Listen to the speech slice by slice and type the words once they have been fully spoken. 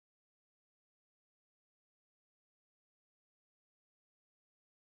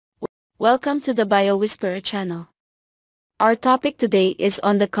Welcome to the BioWhisperer channel. Our topic today is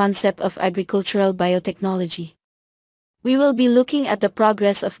on the concept of agricultural biotechnology. We will be looking at the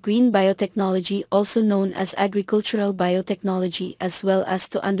progress of green biotechnology, also known as agricultural biotechnology, as well as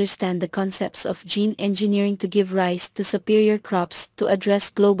to understand the concepts of gene engineering to give rise to superior crops to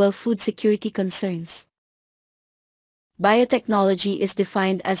address global food security concerns. Biotechnology is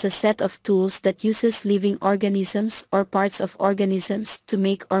defined as a set of tools that uses living organisms or parts of organisms to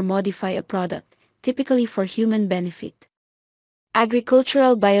make or modify a product, typically for human benefit.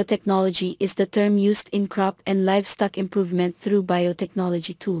 Agricultural biotechnology is the term used in crop and livestock improvement through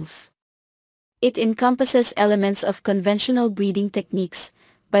biotechnology tools. It encompasses elements of conventional breeding techniques,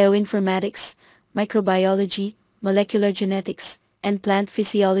 bioinformatics, microbiology, molecular genetics, and plant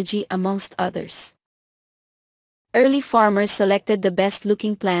physiology amongst others. Early farmers selected the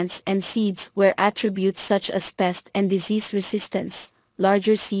best-looking plants and seeds where attributes such as pest and disease resistance,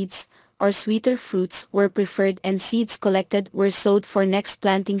 larger seeds, or sweeter fruits were preferred, and seeds collected were sowed for next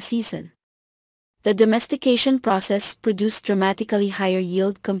planting season. The domestication process produced dramatically higher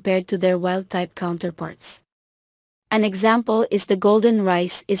yield compared to their wild-type counterparts. An example is the golden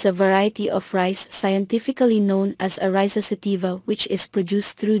rice, is a variety of rice scientifically known as a rhiza sativa, which is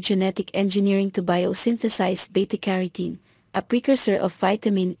produced through genetic engineering to biosynthesize beta-carotene, a precursor of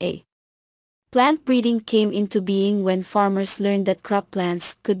vitamin A. Plant breeding came into being when farmers learned that crop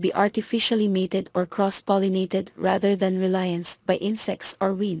plants could be artificially mated or cross-pollinated rather than reliance by insects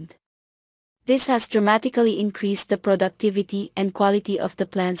or wind. This has dramatically increased the productivity and quality of the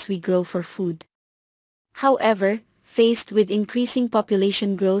plants we grow for food. However, faced with increasing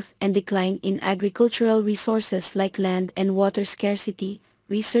population growth and decline in agricultural resources like land and water scarcity,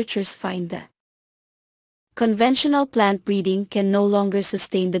 researchers find that conventional plant breeding can no longer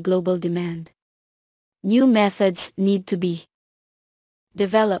sustain the global demand. New methods need to be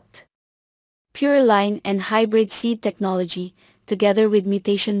developed. Pure line and hybrid seed technology, together with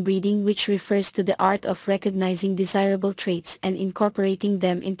mutation breeding, which refers to the art of recognizing desirable traits and incorporating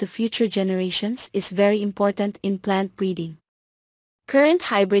them into future generations, is very important in plant breeding. Current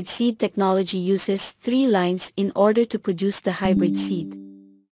hybrid seed technology uses 3 lines in order to produce the hybrid seed.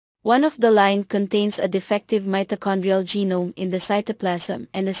 One of the line contains a defective mitochondrial genome in the cytoplasm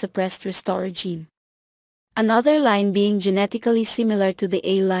and a suppressed restorer gene. Another line being genetically similar to the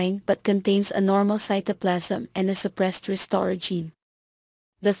A line but contains a normal cytoplasm and a suppressed restorer gene.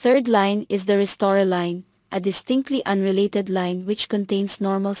 The third line is the restorer line, a distinctly unrelated line which contains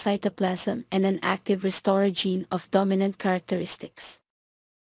normal cytoplasm and an active restorer gene of dominant characteristics.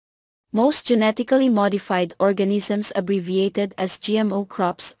 Most genetically modified organisms, abbreviated as GMO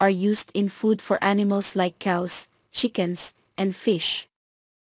crops, are used in food for animals like cows, chickens, and fish.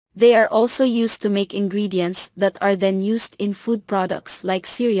 They are also used to make ingredients that are then used in food products like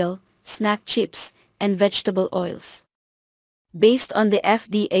cereal, snack chips, and vegetable oils. Based on the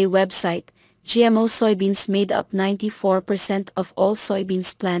FDA website, GMO soybeans made up 94% of all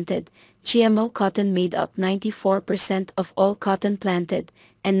soybeans planted, GMO cotton made up 94% of all cotton planted,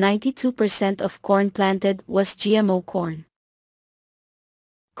 and 92% of corn planted was GMO corn.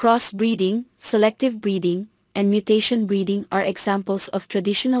 Crossbreeding, selective breeding, and mutation breeding are examples of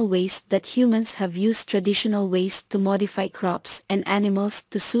traditional ways that humans have used traditional ways to modify crops and animals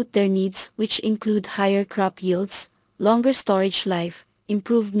to suit their needs, which include higher crop yields, longer storage life,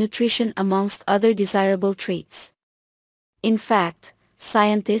 improved nutrition, amongst other desirable traits. In fact,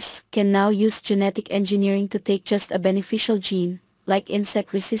 scientists can now use genetic engineering to take just a beneficial gene, like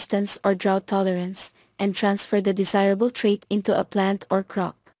insect resistance or drought tolerance, and transfer the desirable trait into a plant or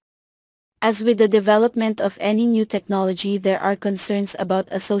crop. As with the development of any new technology, there are concerns about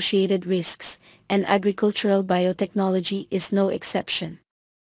associated risks, and agricultural biotechnology is no exception.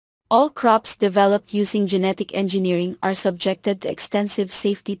 All crops developed using genetic engineering are subjected to extensive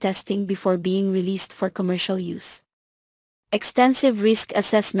safety testing before being released for commercial use. Extensive risk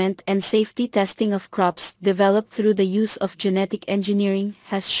assessment and safety testing of crops developed through the use of genetic engineering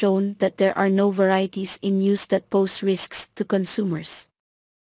has shown that there are no varieties in use that pose risks to consumers.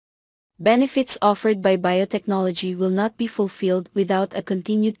 Benefits offered by biotechnology will not be fulfilled without a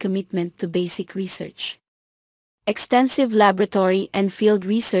continued commitment to basic research. Extensive laboratory and field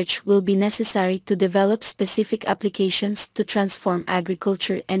research will be necessary to develop specific applications to transform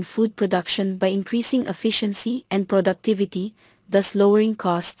agriculture and food production by increasing efficiency and productivity, thus lowering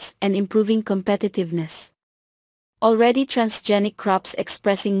costs and improving competitiveness. Already transgenic crops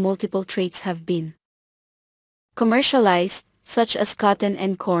expressing multiple traits have been commercialized, such as cotton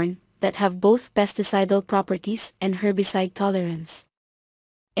and corn, that have both pesticidal properties and herbicide tolerance.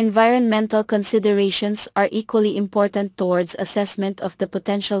 Environmental considerations are equally important towards assessment of the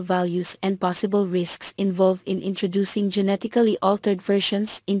potential values and possible risks involved in introducing genetically altered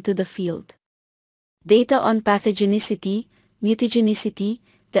versions into the field. Data on pathogenicity, mutagenicity,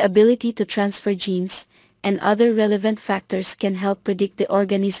 the ability to transfer genes, and other relevant factors can help predict the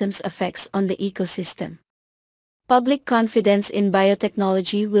organism's effects on the ecosystem. Public confidence in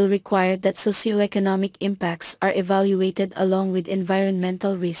biotechnology will require that socioeconomic impacts are evaluated along with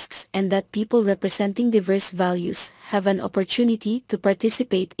environmental risks and that people representing diverse values have an opportunity to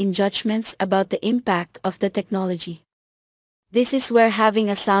participate in judgments about the impact of the technology. This is where having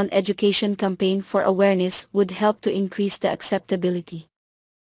a sound education campaign for awareness would help to increase the acceptability.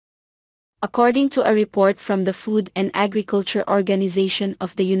 According to a report from the Food and Agriculture Organization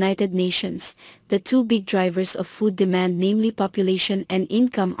of the United Nations, the two big drivers of food demand, namely population and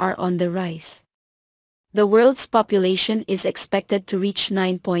income, are on the rise. The world's population is expected to reach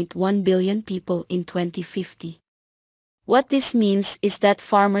 9.1 billion people in 2050. What this means is that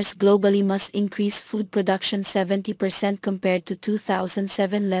farmers globally must increase food production 70% compared to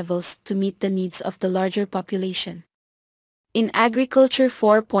 2007 levels to meet the needs of the larger population. In Agriculture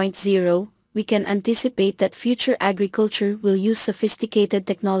 4.0, we can anticipate that future agriculture will use sophisticated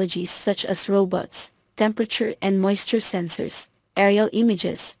technologies such as robots, temperature and moisture sensors, aerial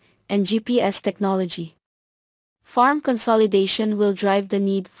images, and GPS technology. Farm consolidation will drive the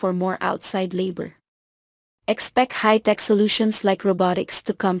need for more outside labor. Expect high-tech solutions like robotics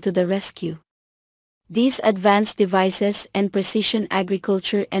to come to the rescue. These advanced devices and precision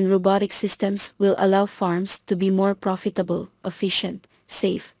agriculture and robotic systems will allow farms to be more profitable, efficient,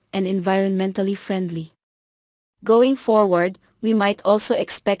 safe, and environmentally friendly. Going forward, we might also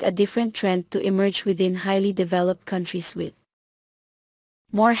expect a different trend to emerge within highly developed countries with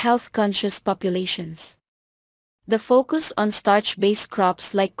more health-conscious populations. The focus on starch-based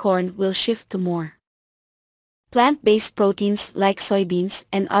crops like corn will shift to more plant-based proteins like soybeans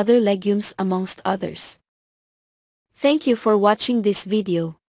and other legumes, amongst others. Thank you for watching this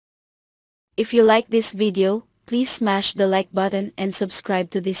video. If you like this video, please smash the like button and subscribe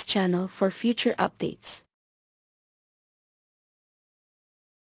to this channel for future updates.